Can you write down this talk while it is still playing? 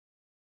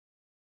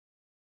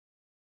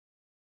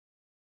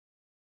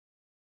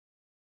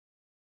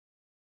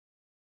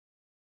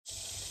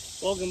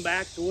Welcome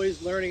back to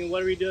Always Learning.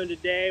 What are we doing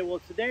today? Well,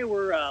 today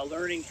we're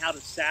learning how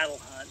to saddle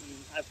hunt. And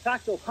I've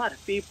talked to a lot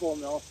of people,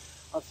 and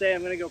I'll say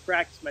I'm going to go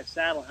practice my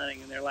saddle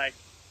hunting, and they're like,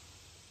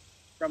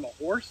 from a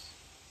horse?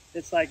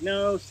 It's like,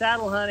 no,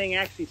 saddle hunting,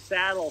 actually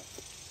saddle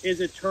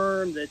is a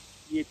term that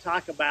you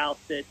talk about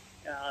that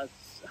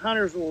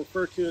hunters will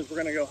refer to as we're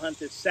going to go hunt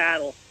this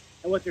saddle.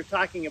 And what they're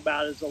talking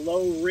about is a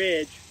low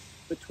ridge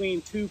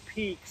between two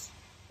peaks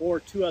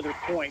or two other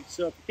points.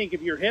 So if you think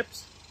of your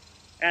hips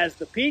as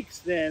the peaks,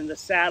 then the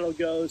saddle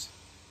goes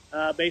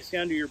basically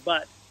under your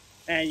butt,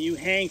 and you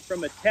hang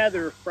from a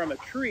tether from a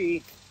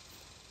tree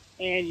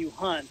and you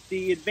hunt.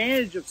 The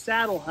advantage of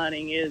saddle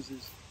hunting is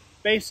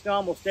basically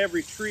almost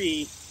every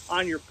tree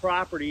on your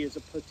property is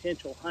a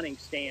potential hunting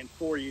stand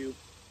for you,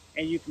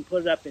 and you can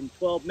put it up in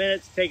 12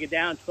 minutes, take it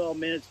down 12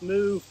 minutes,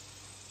 move,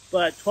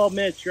 but 12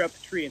 minutes you're up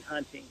a tree and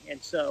hunting.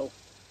 And so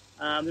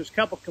there's a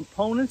couple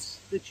components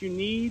that you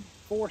need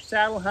for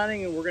saddle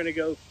hunting, and we're going to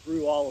go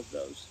through all of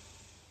those.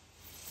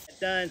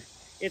 Done,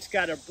 it's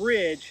got a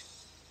bridge.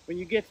 When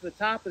you get to the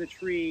top of the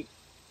tree,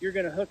 you're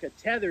going to hook a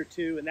tether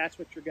to, and that's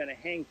what you're going to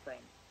hang from.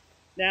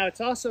 Now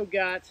it's also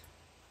got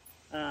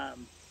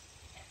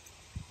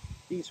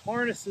these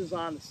harnesses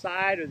on the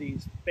side, or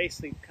these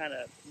basically kind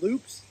of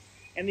loops,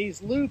 and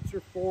these loops are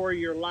for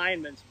your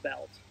lineman's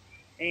belt.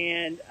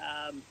 And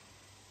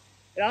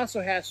it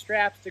also has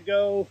straps to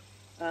go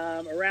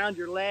around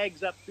your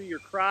legs up through your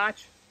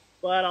crotch.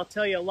 But I'll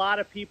tell you, a lot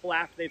of people,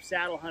 after they've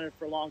saddle hunted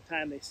for a long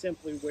time, they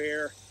simply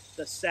wear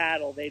the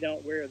saddle. They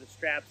don't wear the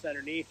straps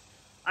underneath.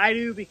 I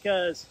do,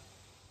 because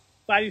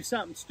if I do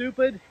something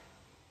stupid,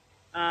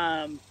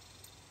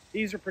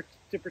 these are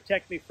to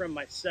protect me from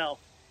myself.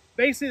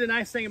 Basically, the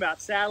nice thing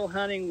about saddle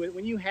hunting,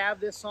 when you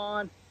have this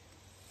on,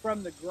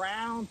 from the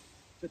ground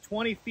to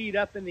 20 feet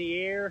up in the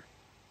air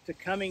to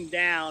coming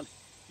down,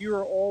 you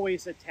are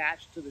always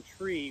attached to the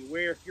tree.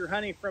 Where if you're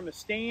hunting from a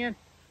stand,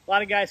 a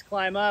lot of guys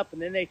climb up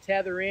and then they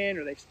tether in,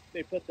 or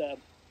they put the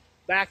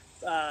back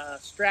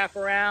strap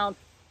around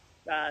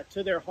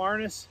to their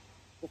harness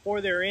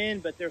before they're in,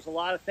 but there's a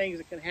lot of things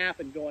that can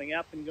happen going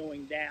up and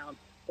going down,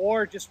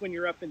 or just when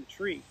you're up in the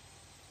tree.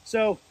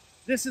 So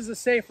this is a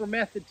safer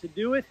method to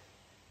do it,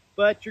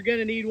 but you're going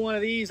to need one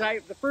of these.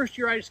 The first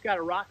year I just got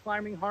a rock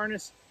climbing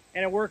harness,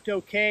 and it worked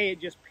okay.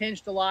 It just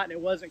pinched a lot and it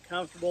wasn't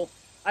comfortable.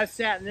 I've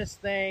sat in this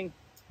thing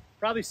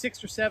probably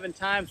 6 or 7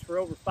 times for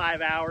over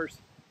 5 hours,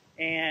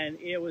 and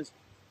it was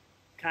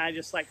kind of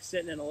just like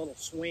sitting in a little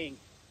swing,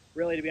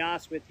 really, to be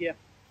honest with you.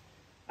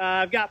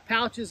 I've got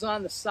pouches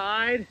on the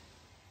side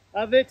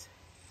of it.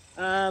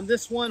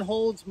 This one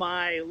holds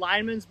my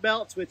lineman's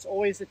belt, so it's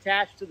always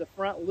attached to the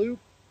front loop.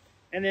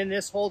 And then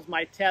this holds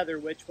my tether,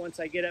 which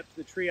once I get up to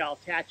the tree, I'll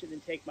attach it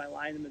and take my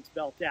lineman's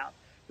belt out.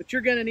 But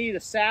you're going to need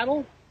a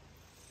saddle.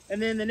 And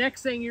then the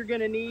next thing you're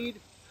going to need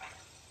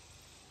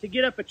to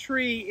get up a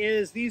tree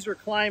is, these are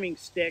climbing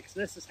sticks.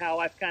 This is how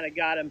I've kind of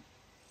got them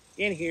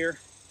in here.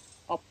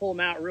 I'll pull them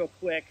out real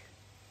quick.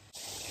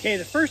 Okay,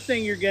 the first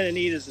thing you're going to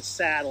need is a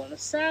saddle. And a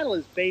saddle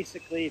is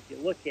basically, if you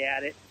look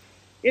at it,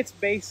 it's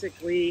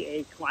basically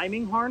a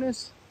climbing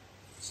harness.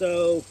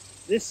 So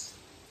this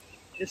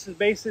is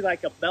basically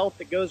like a belt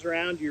that goes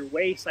around your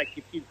waist, like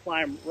if you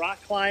climb rock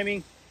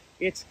climbing.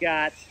 It's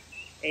got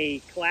a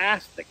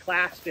clasp that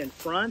clasps in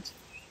front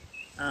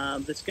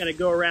that's going to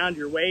go around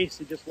your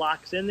waist. It just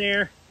locks in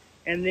there.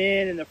 And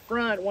then in the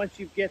front, once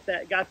you've got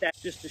that,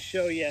 just to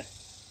show you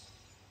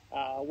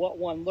what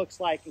one looks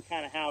like and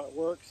kind of how it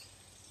works.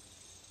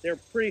 They're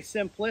pretty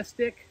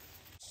simplistic.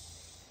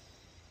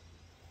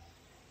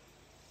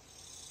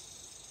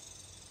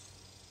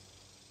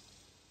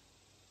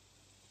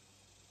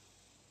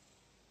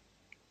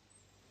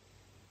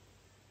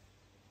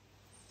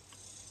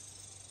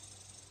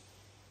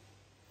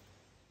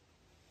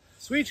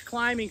 So each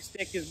climbing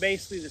stick is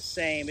basically the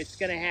same. It's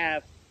going to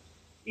have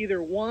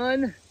either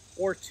 1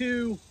 or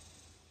 2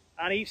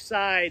 on each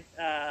side,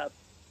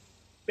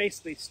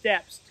 basically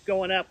steps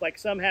going up. Like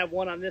some have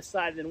one on this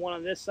side and then one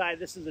on this side.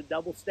 This is a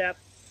double step.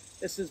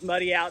 This is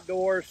Muddy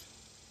Outdoors.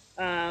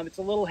 It's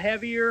a little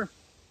heavier,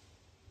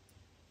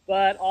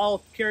 but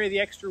I'll carry the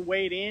extra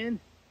weight in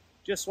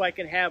just so I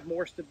can have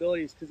more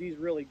stability, because these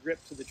really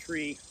grip to the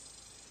tree.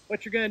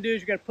 What you're going to do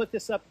is you're going to put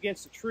this up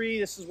against the tree.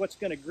 This is what's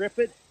going to grip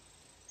it.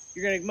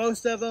 You're going to,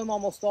 most of them,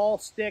 almost all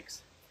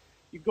sticks,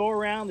 you go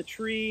around the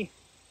tree.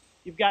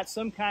 You've got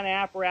some kind of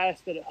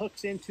apparatus that it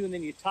hooks into, and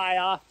then you tie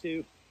off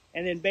to,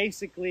 and then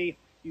basically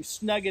you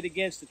snug it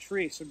against the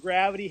tree. So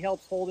gravity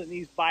helps hold it and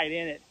these bite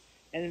in it,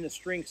 and then the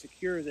string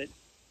secures it.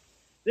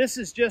 This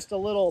is just a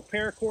little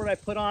paracord I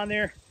put on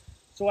there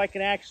so I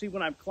can actually,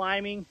 when I'm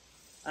climbing,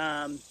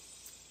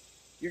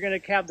 you're going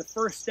to have the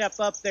first step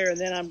up there, and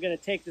then I'm going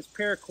to take this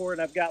paracord,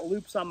 and I've got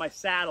loops on my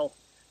saddle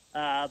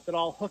that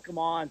I'll hook them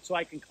on so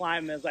I can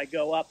climb them as I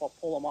go up. I'll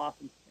pull them off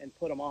and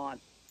put them on.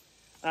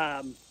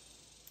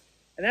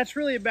 And that's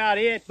really about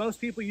it. Most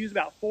people use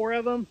about 4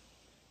 of them.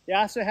 They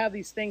also have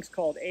these things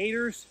called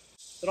aiders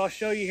that I'll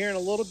show you here in a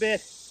little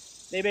bit.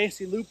 They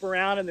basically loop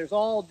around, and there's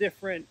all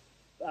different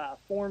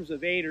forms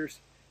of aiders,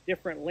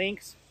 different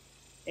lengths.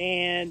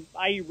 and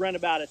I run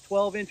about a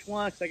 12-inch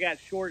one because I got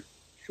short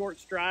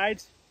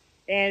strides,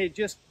 and it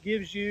just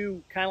gives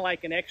you kind of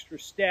like an extra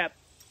step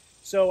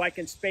so I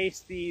can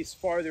space these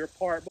farther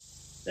apart.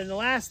 Then the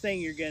last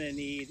thing you're going to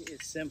need is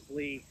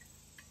simply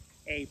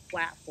a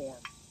platform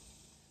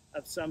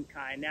of some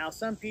kind. Now,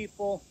 some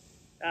people,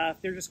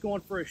 if they're just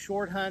going for a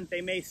short hunt,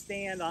 they may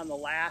stand on the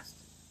last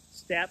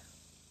step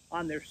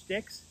on their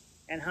sticks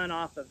and hunt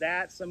off of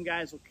that. Some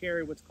guys will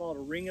carry what's called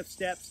a ring of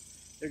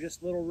steps. They're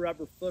just little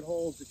rubber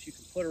footholds that you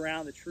can put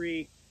around the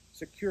tree,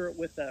 secure it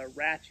with a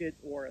ratchet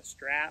or a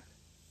strap,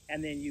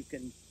 and then you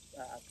can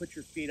put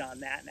your feet on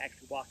that and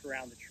actually walk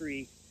around the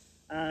tree.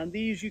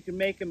 These, you can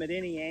make them at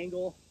any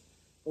angle,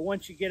 but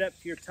once you get up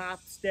to your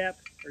top step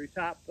or your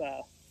top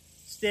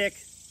stick,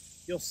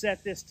 you'll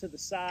set this to the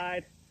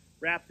side,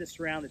 wrap this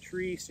around the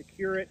tree,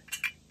 secure it,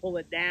 pull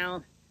it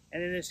down,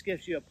 and then this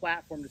gives you a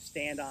platform to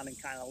stand on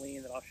and kind of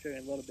lean that I'll show you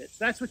in a little bit.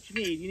 So that's what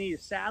you need. You need a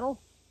saddle,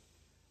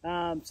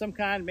 some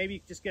kind, maybe you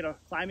can just get a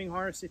climbing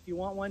harness if you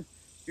want one.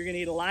 You're going to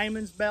need a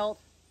lineman's belt.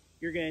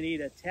 You're going to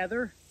need a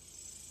tether.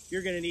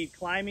 You're going to need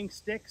climbing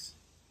sticks,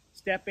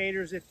 step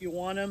aiders if you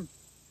want them,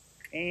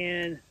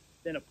 and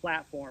then a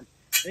platform.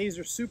 These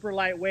are super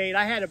lightweight.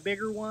 I had a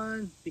bigger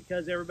one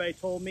because everybody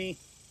told me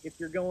if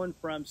you're going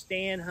from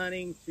stand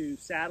hunting to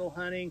saddle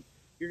hunting,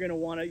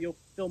 you'll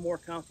feel more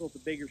comfortable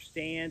with a bigger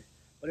stand,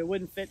 but it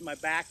wouldn't fit in my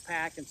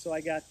backpack, and so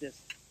I got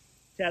this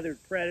tethered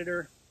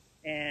Predator,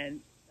 and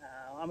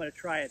I'm going to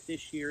try it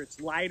this year. It's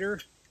lighter.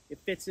 It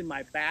fits in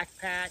my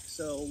backpack,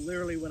 so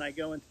literally when I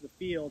go into the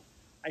field,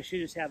 I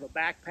should just have a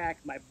backpack,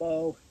 my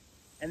bow,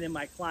 and then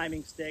my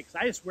climbing sticks.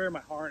 I just wear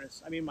my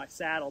harness, my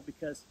saddle,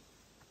 because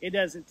it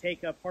doesn't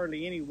take up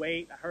hardly any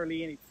weight. I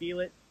hardly any feel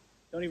it.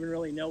 Don't even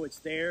really know it's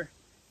there.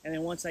 And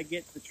then once I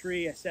get to the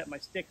tree, I set my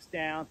sticks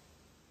down,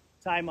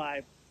 tie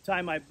my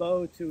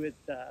bow to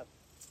its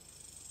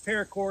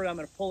paracord I'm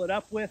going to pull it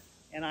up with,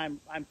 and I'm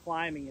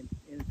climbing.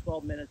 In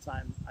 12 minutes,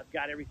 I've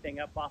got everything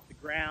up off the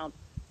ground.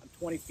 I'm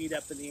 20 feet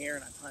up in the air,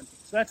 and I'm hunting.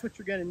 So that's what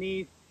you're going to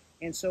need.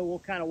 And so we'll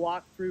kind of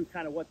walk through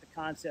kind of what the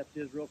concept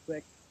is real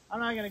quick.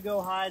 I'm not going to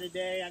go high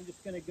today. I'm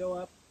just going to go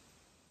up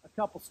a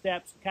couple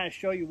steps and kind of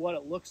show you what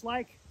it looks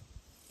like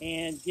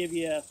and give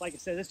you, like I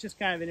said, it's just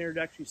kind of an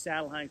introductory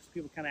saddle hunting so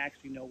people kind of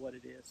actually know what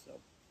it is. So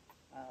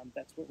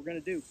that's what we're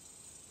going to do.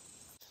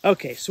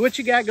 Okay, so what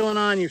you got going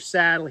on in your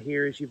saddle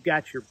here is you've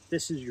got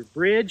this is your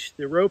bridge,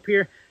 the rope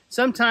here.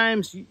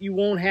 Sometimes you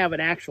won't have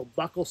an actual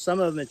buckle. Some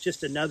of them it's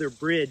just another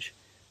bridge,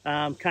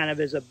 kind of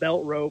as a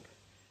belt rope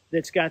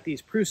that's got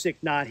these Prusik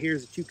knot here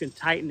that you can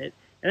tighten it.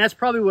 And that's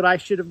probably what I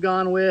should have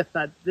gone with.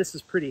 This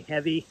is pretty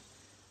heavy.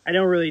 I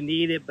don't really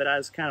need it, but I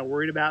was kind of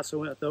worried about it, so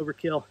I went with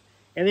overkill.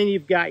 And then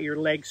you've got your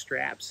leg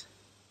straps.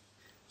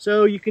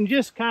 So you can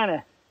just kind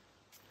of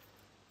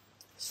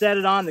set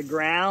it on the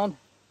ground,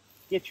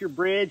 get your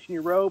bridge and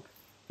your rope,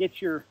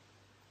 get your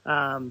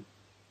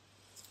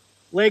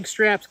leg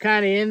straps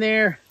kind of in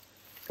there,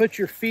 put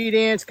your feet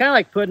in. It's kind of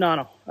like putting on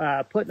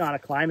a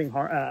climbing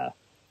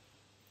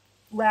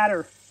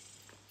ladder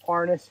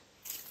harness.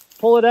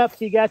 Pull it up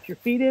so you got your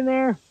feet in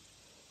there, and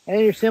then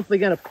you're simply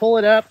going to pull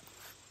it up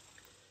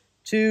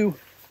to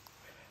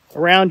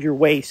around your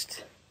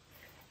waist.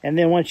 And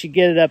then once you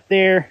get it up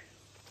there,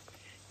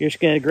 you're just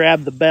going to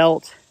grab the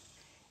belt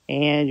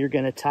and you're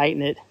going to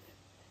tighten it,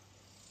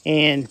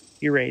 and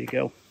you're ready to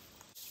go.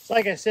 So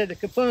like I said, the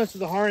components of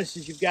the harness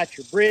is you've got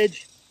your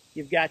bridge,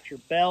 you've got your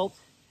belt.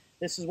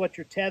 This is what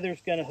your tether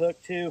is going to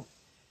hook to.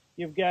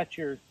 You've got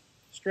your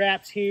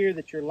straps here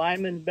that your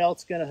lineman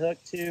belt's going to hook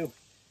to.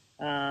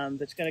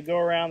 That's going to go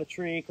around the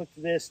tree. Click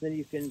to this, and then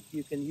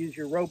you can use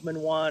your ropeman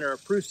one or a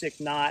Prusik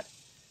knot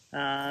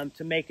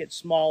to make it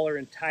smaller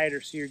and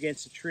tighter so you're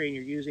against the tree and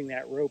you're using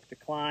that rope to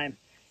climb.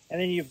 And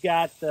then you've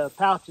got the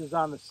pouches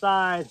on the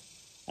side,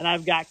 and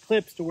I've got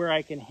clips to where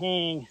I can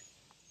hang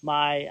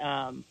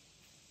my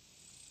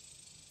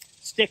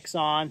sticks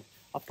on.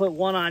 I'll put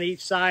one on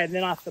each side, and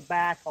then off the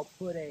back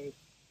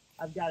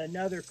I've got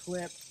another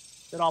clip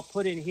that I'll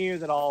put in here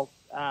that I'll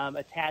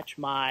attach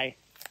my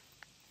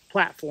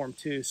platform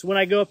to. So when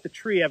I go up the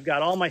tree, I've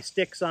got all my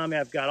sticks on me,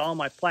 I've got all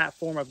my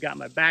platform, I've got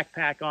my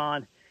backpack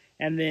on,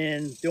 and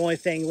then the only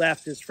thing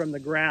left is from the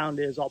ground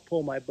is I'll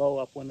pull my bow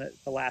up when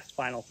the last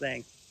final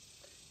thing,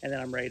 and then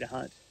I'm ready to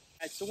hunt.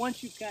 All right, so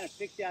once you've kind of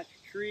picked out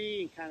your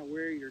tree and kind of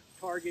where your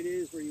target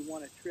is, where you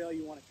want a trail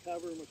you want to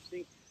cover and what you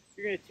think,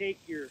 you're going to take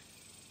your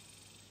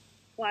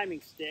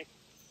climbing stick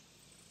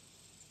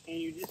and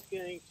you're just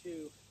going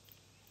to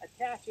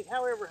attach it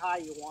however high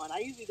you want. I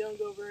usually don't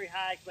go very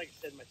high because, like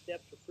I said, my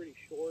steps are pretty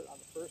short on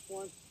the first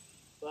one,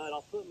 but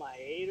I'll put my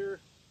aider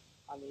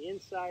on the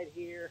inside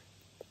here.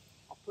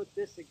 I'll put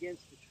this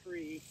against the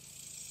tree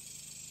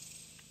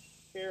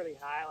fairly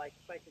high, like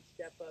if I can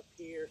step up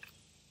here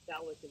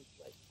without looking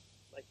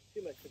like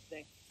too much of a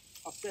thing.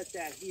 I'll set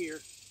that here.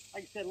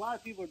 Like I said, a lot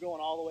of people are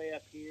going all the way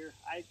up here.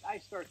 I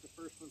start the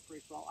first one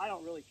pretty small. I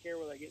don't really care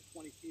whether I get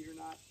 20 feet or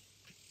not.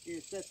 You're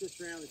going to set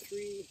this around the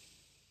tree.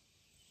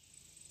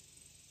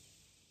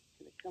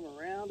 Going to come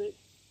around it.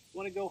 You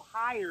want to go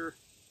higher,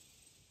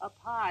 up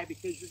high,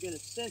 because you're going to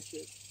cinch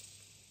it.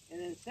 And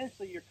then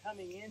essentially you're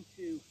coming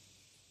into,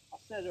 I'll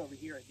set it over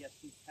here, I guess,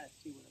 so you can kind of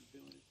see what I'm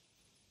doing.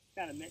 It's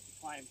kind of meant to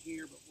climb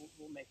here, but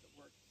we'll make it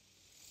work.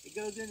 It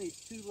goes in these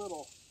two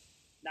little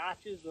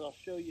notches that I'll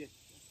show you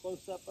a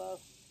close-up of.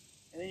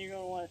 And then you're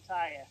going to want to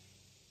tie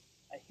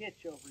a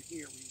hitch over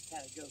here where you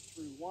kind of go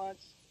through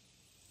once.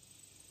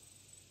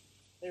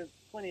 There's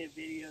plenty of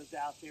videos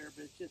out there,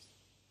 but it's just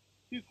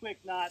two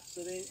quick knots,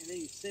 and then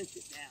you cinch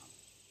it down.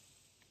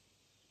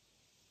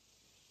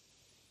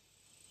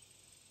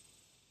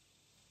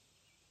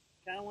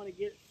 Kind of want to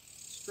get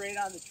straight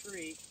on the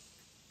tree,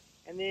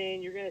 and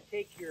then you're going to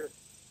take your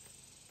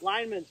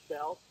lineman's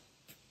belt,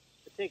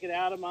 take it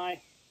out of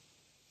my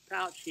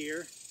pouch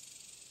here,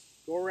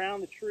 go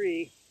around the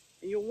tree,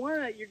 and you're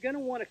going to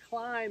want to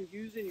climb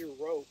using your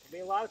rope. I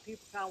mean, a lot of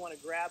people kind of want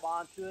to grab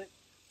onto it.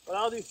 What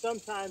I'll do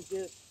sometimes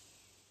is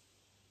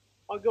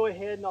I'll go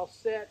ahead and I'll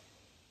set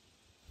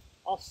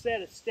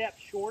a step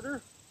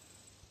shorter,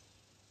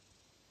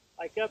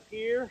 like up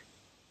here,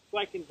 so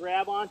I can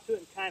grab onto it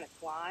and kind of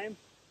climb.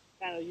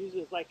 Kind of use it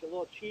as like a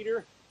little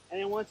cheater.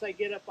 And then once I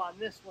get up on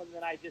this one,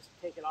 then I just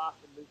take it off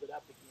and move it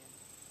up again.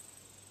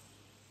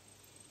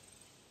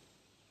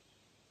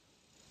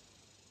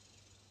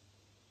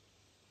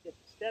 Get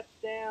the steps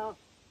down.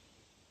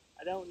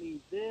 I don't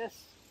need this,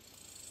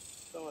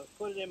 so I'm going to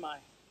put it in my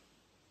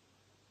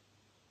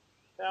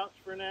pouch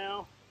for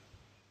now.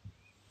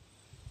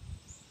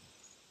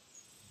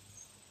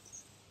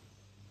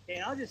 Okay,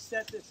 and I'll just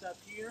set this up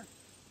here,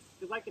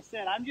 because like I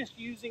said, I'm just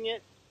using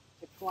it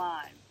to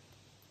climb.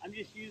 I'm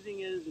just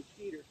using it as a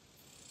cheater.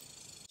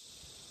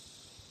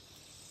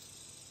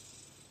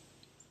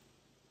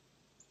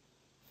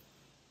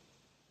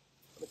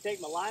 I'm going to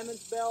take my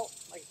lineman's belt.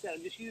 Like I said,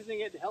 I'm just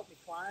using it to help me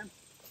climb.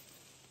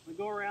 I'm going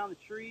to go around the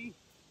tree,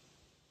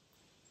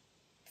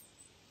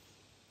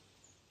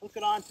 hook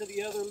it onto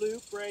the other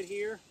loop right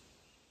here,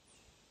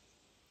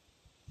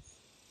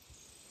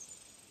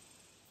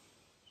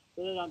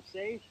 so that I'm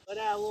safe. Let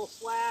out a little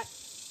slack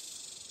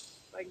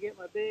so I can get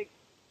my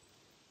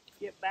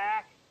get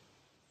back.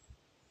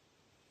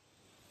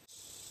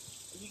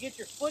 If you get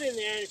your foot in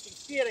there, and if you can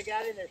see it, I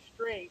got in there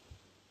straight.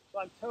 So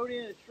I'm towed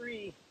in the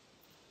tree,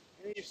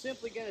 and then you're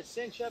simply going to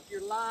cinch up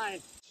your line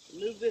and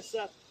move this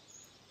up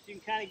so you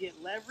can kind of get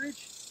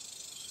leverage.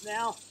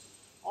 Now,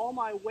 all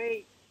my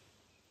weight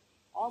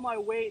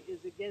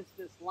is against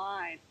this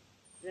line.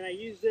 Then I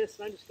use this,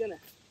 and I'm just going to,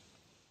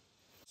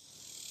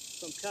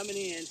 so I'm coming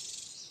in.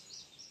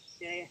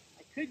 Okay,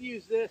 I could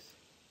use this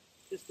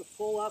just to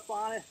pull up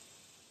on it,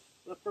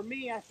 but for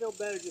me, I feel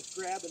better just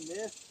grabbing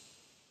this.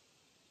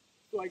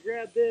 So I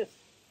grab this,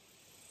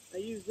 I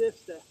use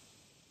this to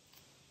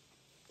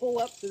pull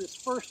up to this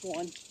first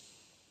one,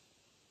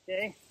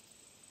 okay?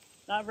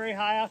 Not very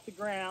high off the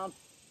ground.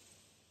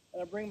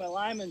 And I bring my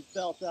lineman's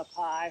belt up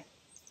high.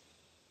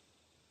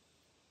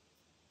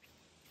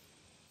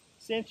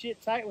 Cinch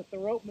it tight with the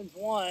ropeman's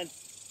one,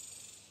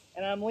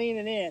 and I'm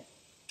leaning in.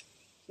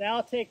 So now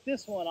I'll take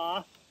this one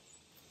off,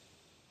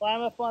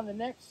 climb up on the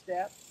next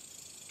step,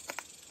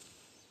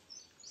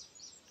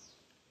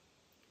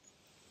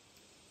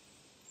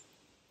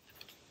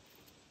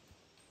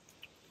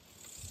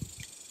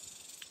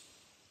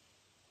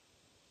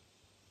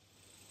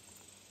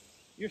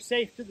 you're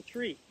safe to the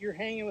tree. You're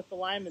hanging with the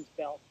lineman's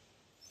belt.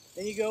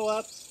 Then you go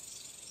up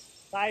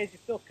as high as you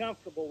feel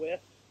comfortable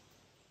with.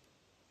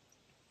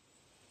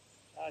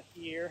 Out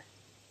here,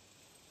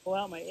 pull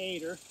out my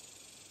aider.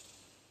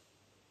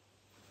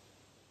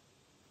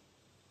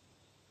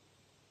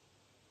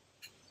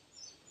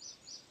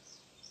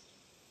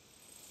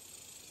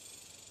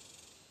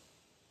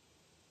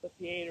 Put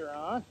the aider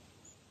on.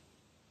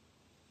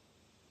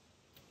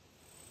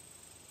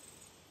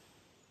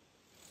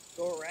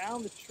 Go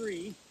around the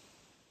tree.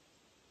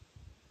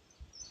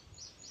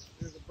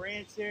 There's a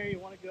branch there, you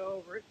want to go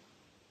over it.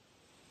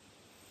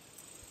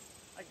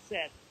 Like I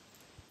said,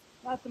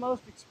 not the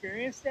most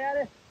experienced at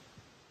it,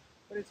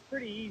 but it's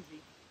pretty easy.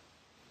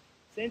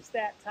 Cinch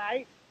that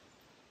tight,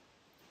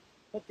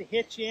 put the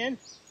hitch in.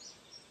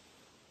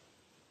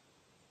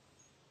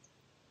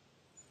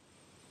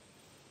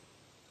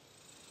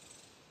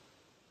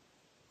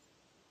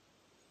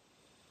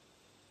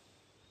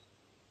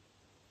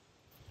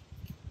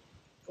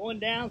 Going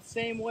down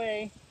same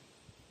way.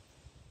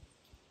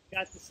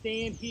 Got to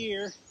stand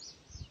here,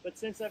 but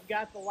since I've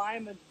got the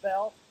lineman's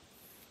belt,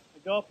 I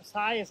go up as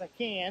high as I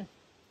can.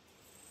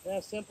 Then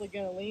I'm simply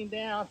going to lean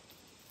down,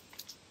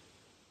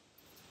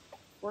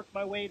 work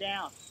my way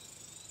down.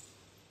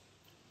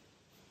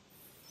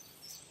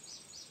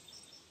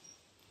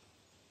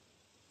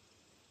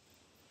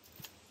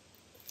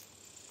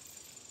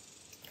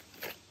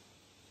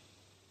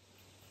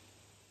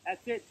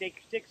 That's it. Take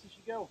your sticks as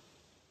you go.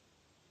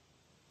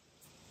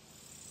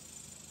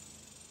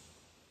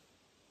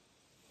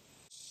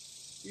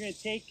 You're going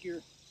to take your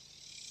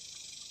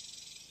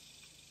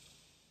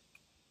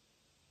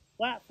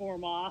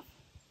platform off,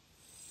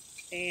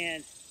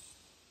 and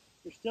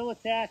you're still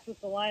attached with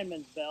the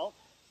lineman's belt.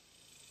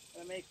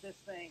 I'm going to make this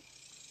thing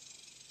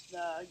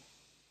snug.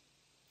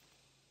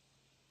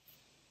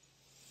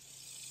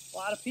 A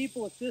lot of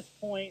people at this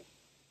point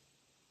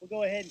will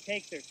go ahead and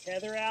take their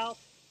tether out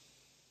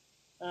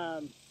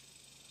and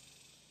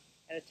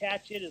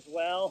attach it as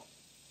well.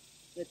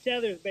 The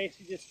tether is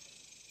basically just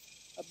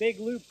a big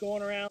loop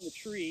going around the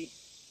tree.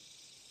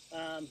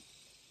 And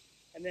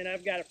then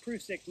I've got a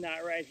Prusik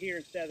knot right here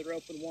instead of the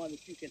rope and one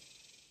that you can,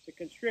 the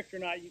constrictor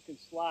knot you can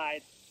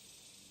slide,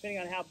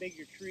 depending on how big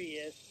your tree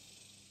is.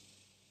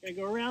 I'm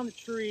gonna go around the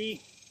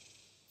tree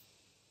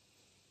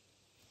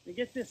and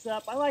get this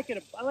up. I like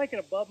it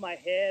above my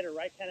head or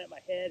right kind of at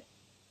my head.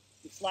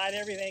 You slide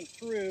everything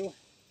through,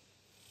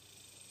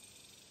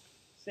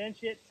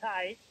 cinch it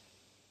tight,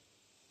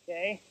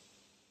 okay?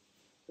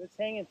 So it's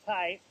hanging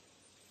tight.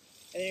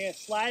 And you're gonna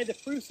slide the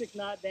Prusik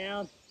knot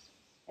down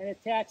and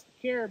attach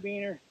the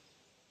carabiner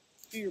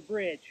to your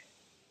bridge.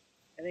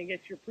 And then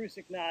get your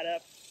Prusik knot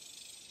up,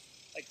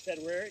 like I said,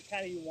 where it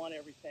kind of you want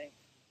everything.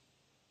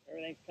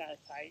 Everything's kind of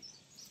tight.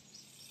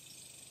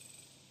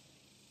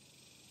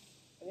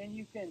 And then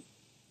you can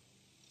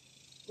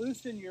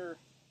loosen your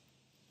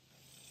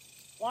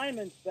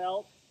lineman's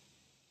belt.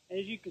 And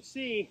as you can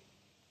see,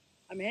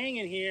 I'm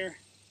hanging here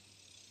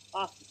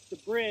off the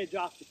bridge,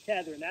 off the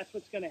tether, and that's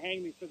what's going to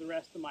hang me for the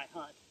rest of my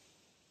hunt.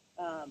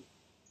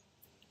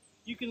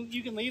 You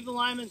can leave the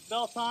lineman's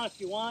belt on if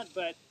you want,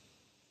 but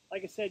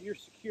like I said, you're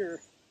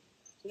secure.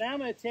 So now I'm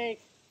going to take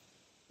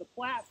the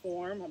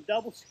platform. I'm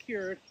double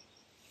secured,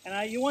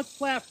 and you want the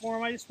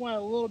platform. I just want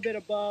it a little bit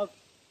above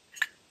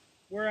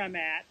where I'm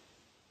at.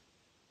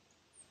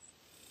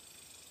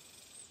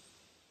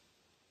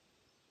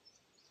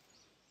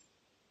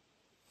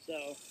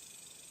 So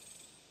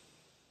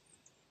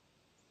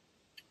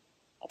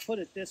I'll put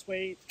it this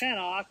way. It's kind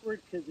of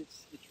awkward because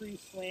the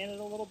tree's slanted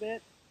a little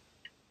bit,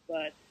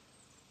 but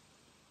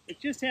it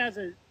just has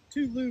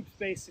two loops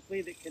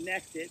basically that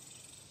connect it.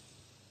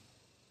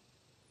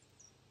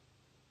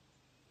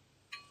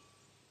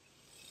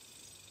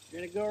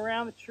 You're going to go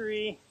around the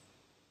tree.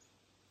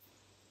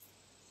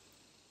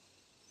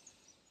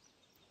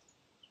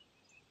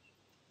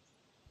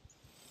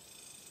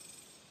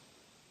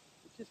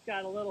 It's just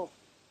got a little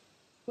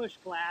push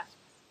clasp.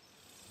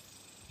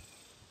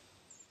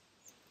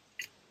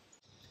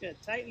 Just going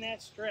to tighten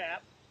that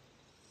strap,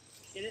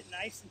 get it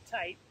nice and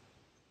tight,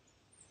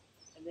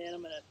 and then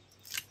I'm going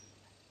to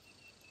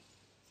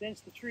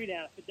cinch the tree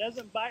down. If it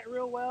doesn't bite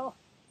real well,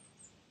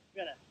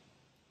 I'm going to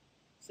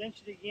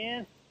cinch it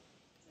again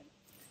and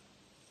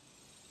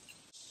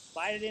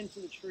bite it into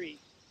the tree.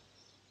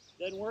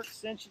 Doesn't work,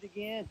 cinch it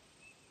again,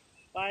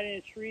 bite it in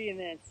a tree, and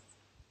then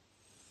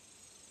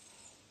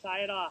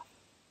tie it off.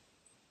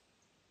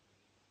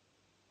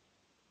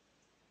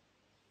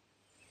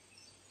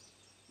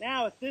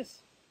 Now at the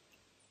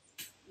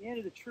end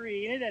of the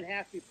tree, and it doesn't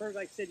have to be perfect,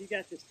 like I said, you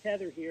got this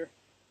tether here.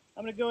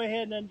 I'm going to go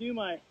ahead and undo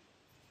my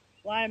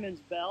lineman's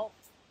belt.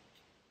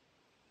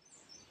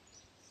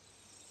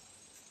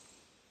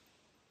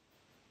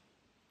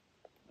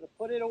 I'm going to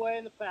put it away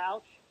in the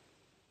pouch.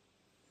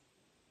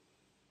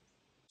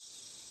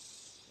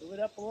 Move it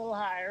up a little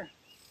higher.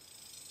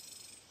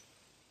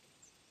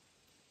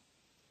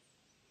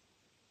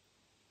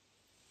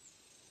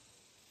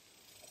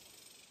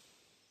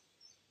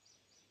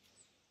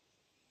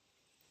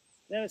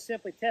 Then I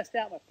simply test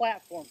out my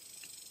platform.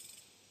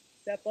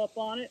 Step up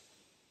on it.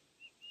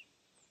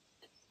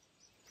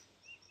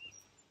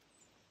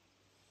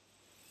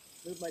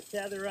 Move my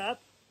tether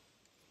up.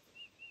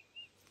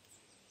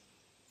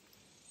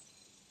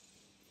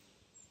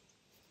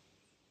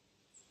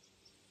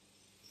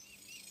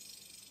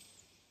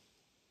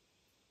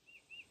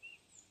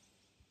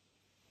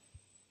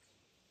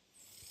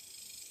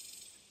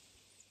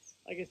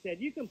 Like I said,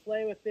 you can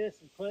play with this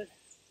and put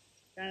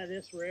kind of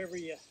this wherever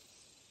you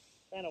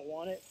kind of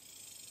want it.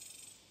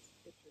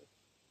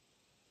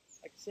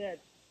 Like I said,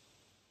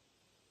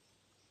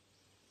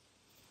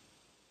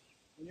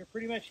 and you're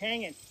pretty much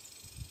hanging.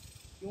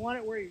 You want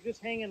it where you're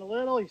just hanging a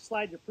little, you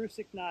slide your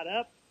Prusik knot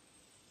up.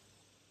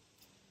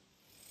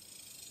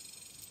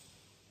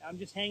 I'm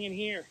just hanging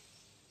here.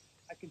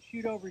 I can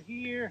shoot over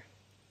here.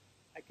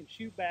 I can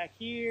shoot back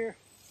here.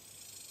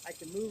 I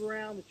can move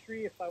around the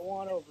tree if I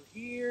want over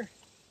here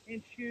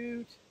and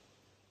shoot.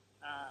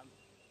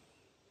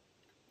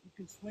 You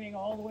can swing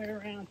all the way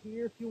around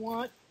here if you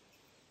want.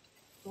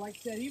 So like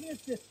I said, even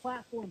if this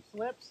platform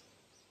slips,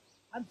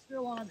 I'm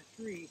still on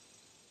the tree.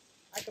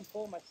 I can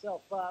pull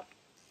myself up,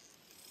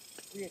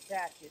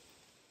 reattach it,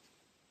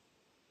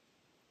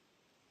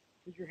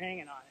 because you're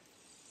hanging on it.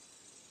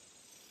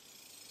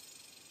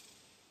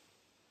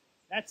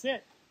 That's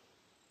it.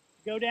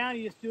 Go down,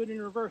 you just do it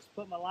in reverse.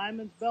 Put my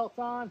lineman's belt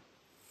on,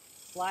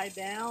 slide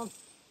down.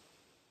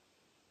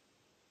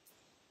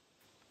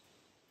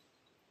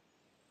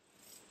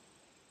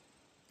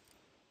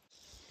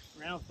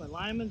 Around with my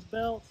lineman's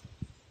belt.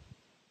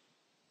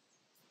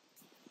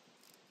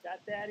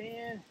 Got that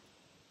in.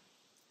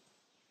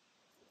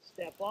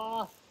 Step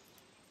off.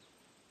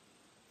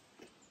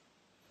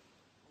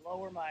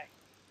 Lower my,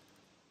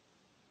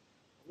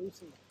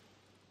 loosen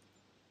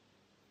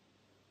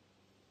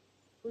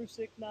the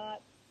Prusik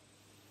knot.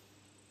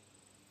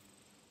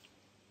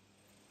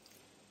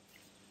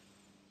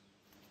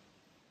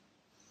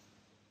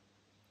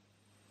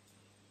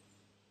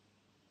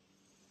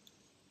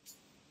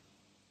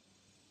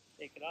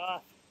 Take it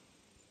off.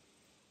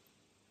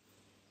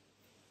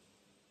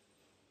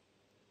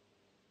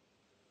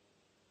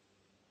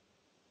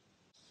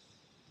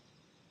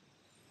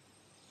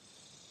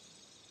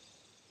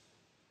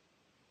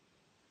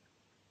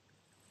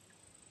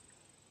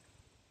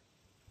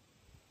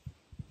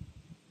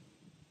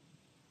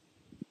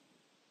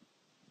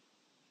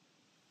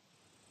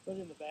 Put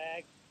it in the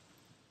bag.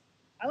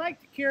 I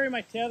like to carry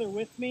my tether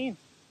with me,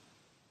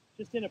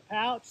 just in a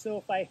pouch, so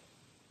if I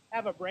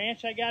have a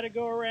branch I got to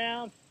go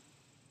around,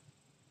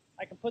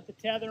 I can put the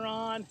tether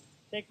on,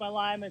 take my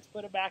alignments,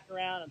 put it back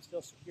around, and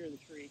still secure the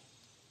tree.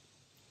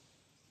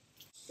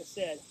 Like I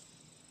said,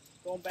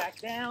 going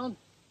back down,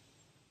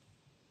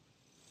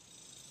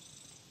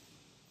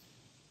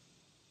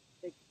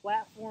 take the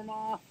platform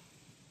off.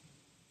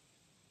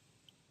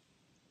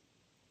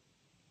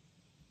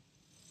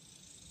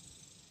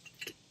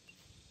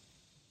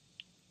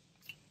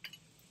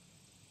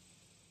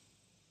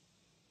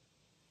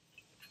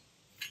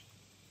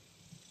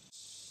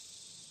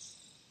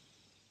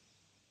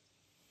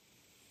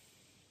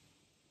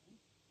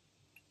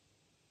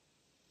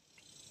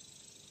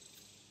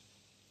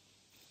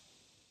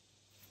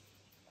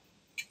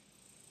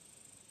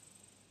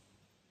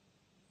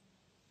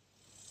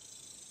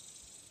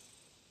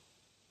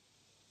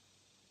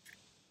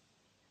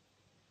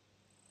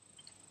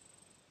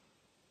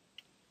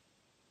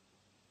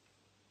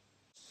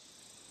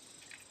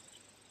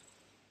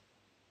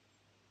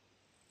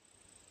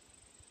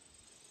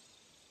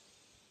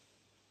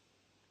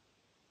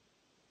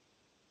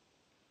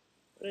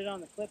 Put it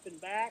on the clipping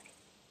back,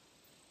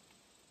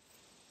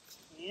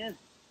 and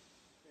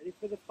ready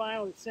for the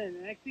final descent.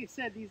 And like they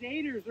said, these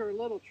aiders are a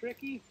little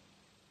tricky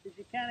because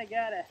you kind of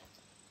got to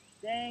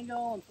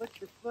dangle and put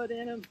your foot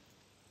in them. That's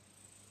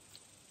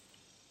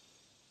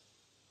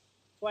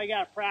why you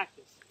got to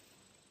practice.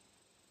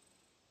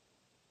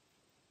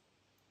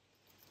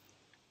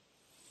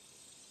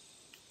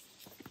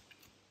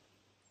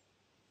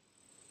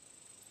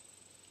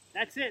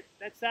 That's it.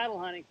 That's saddle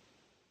hunting.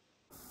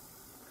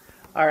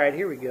 All right,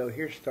 here we go.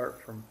 Here's start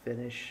from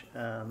finish.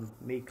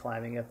 Me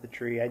climbing up the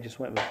tree. I just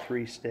went with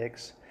 3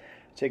 sticks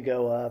to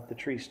go up. The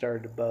tree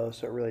started to bow,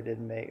 so it really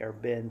didn't make, or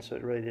bend, so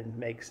it really didn't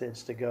make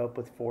sense to go up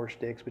with 4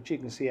 sticks. But you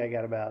can see I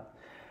got about,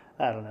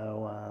 I don't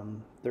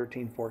know,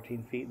 13,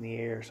 14 feet in the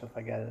air. So if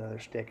I got another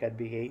stick, I'd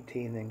be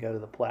 18, then go to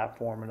the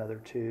platform another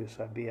 2.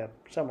 So I'd be up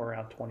somewhere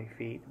around 20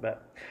 feet.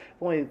 But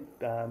the only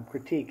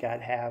critique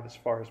I'd have as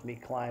far as me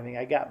climbing,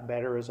 I got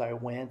better as I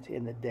went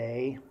in the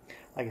day.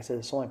 Like I said,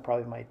 it's only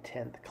probably my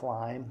 10th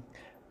climb,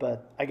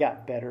 but I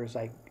got better as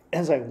I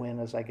went,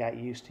 as I got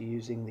used to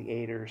using the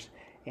aiders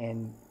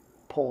and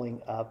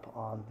pulling up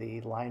on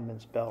the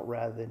lineman's belt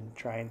rather than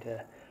trying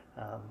to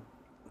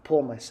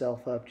pull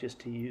myself up just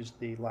to use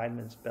the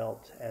lineman's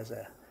belt as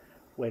a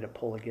way to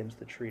pull against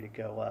the tree to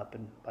go up.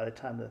 And by the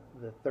time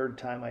the 3rd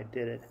time I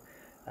did it,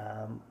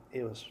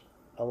 it was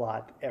a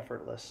lot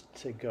effortless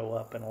to go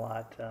up and a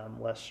lot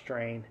less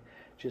strain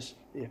just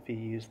if you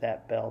use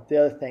that belt. The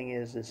other thing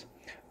is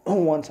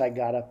once I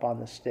got up on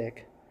the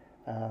stick,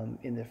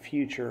 in the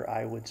future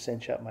I would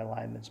cinch up my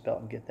lineman's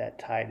belt and get that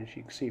tight. As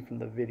you can see from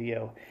the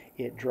video,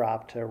 it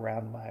dropped to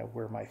around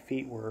where my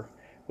feet were,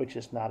 which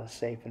is not a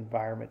safe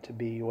environment to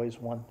be. You always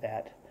want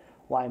that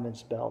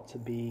lineman's belt to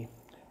be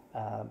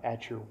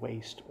at your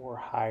waist or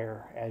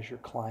higher as you're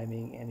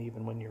climbing and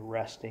even when you're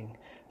resting,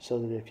 so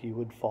that if you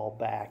would fall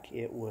back,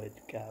 it would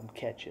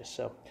catch you.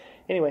 So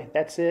anyway,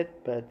 that's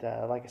it. But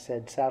like I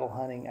said, saddle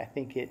hunting, I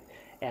think it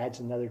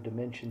adds another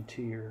dimension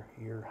to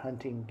your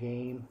hunting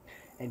game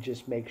and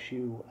just makes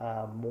you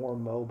more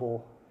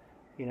mobile,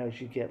 you know,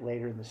 as you get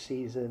later in the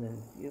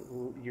season,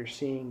 and you're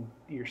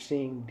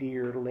seeing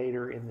deer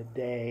later in the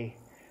day,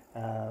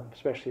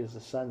 especially as the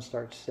sun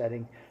starts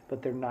setting,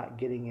 but they're not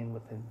getting in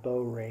within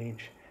bow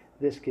range.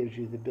 This gives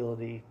you the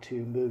ability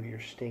to move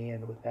your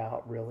stand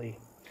without really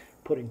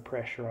putting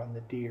pressure on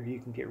the deer. You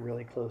can get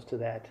really close to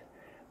that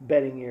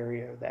bedding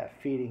area, that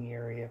feeding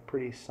area,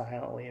 pretty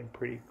silently and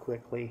pretty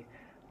quickly.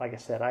 Like I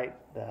said,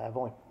 I've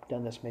only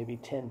done this maybe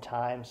 10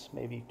 times,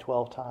 maybe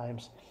 12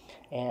 times,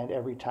 and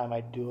every time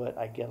I do it,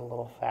 I get a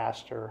little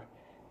faster.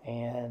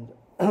 And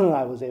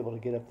I was able to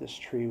get up this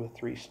tree with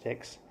 3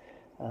 sticks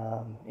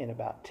in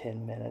about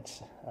 10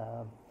 minutes.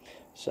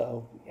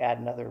 So add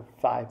another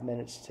 5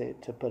 minutes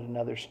to put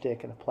another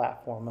stick and a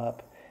platform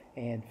up,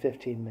 and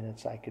 15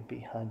 minutes I could be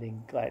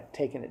hunting.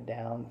 Taking it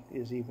down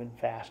is even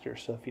faster,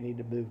 so if you need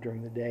to move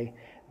during the day,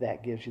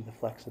 that gives you the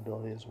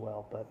flexibility as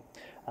well. But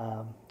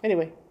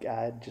anyway,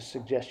 I just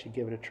suggest you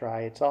give it a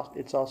try. It's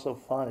also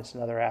fun. It's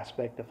another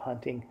aspect of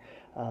hunting.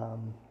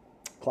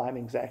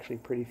 Climbing's actually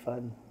pretty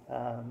fun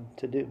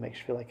to do. It makes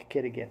you feel like a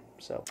kid again.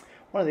 So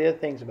one of the other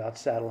things about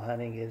saddle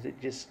hunting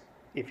is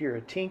if you're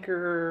a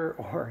tinkerer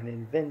or an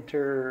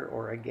inventor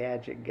or a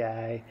gadget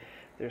guy,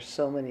 there's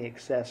so many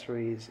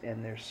accessories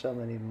and there's so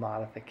many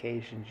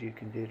modifications you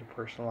can do to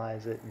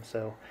personalize it. And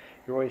so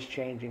you're always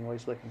changing,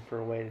 always looking for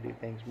a way to do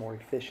things more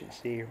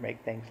efficiency or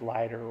make things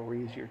lighter or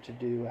easier to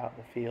do out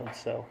in the field.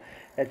 So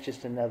that's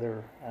just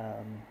another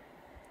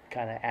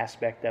kind of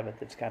aspect of it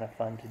that's kind of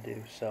fun to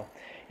do. So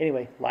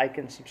anyway, like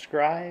and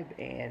subscribe,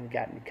 and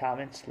got any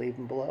comments, leave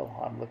them below.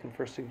 I'm looking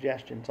for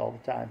suggestions all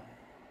the time.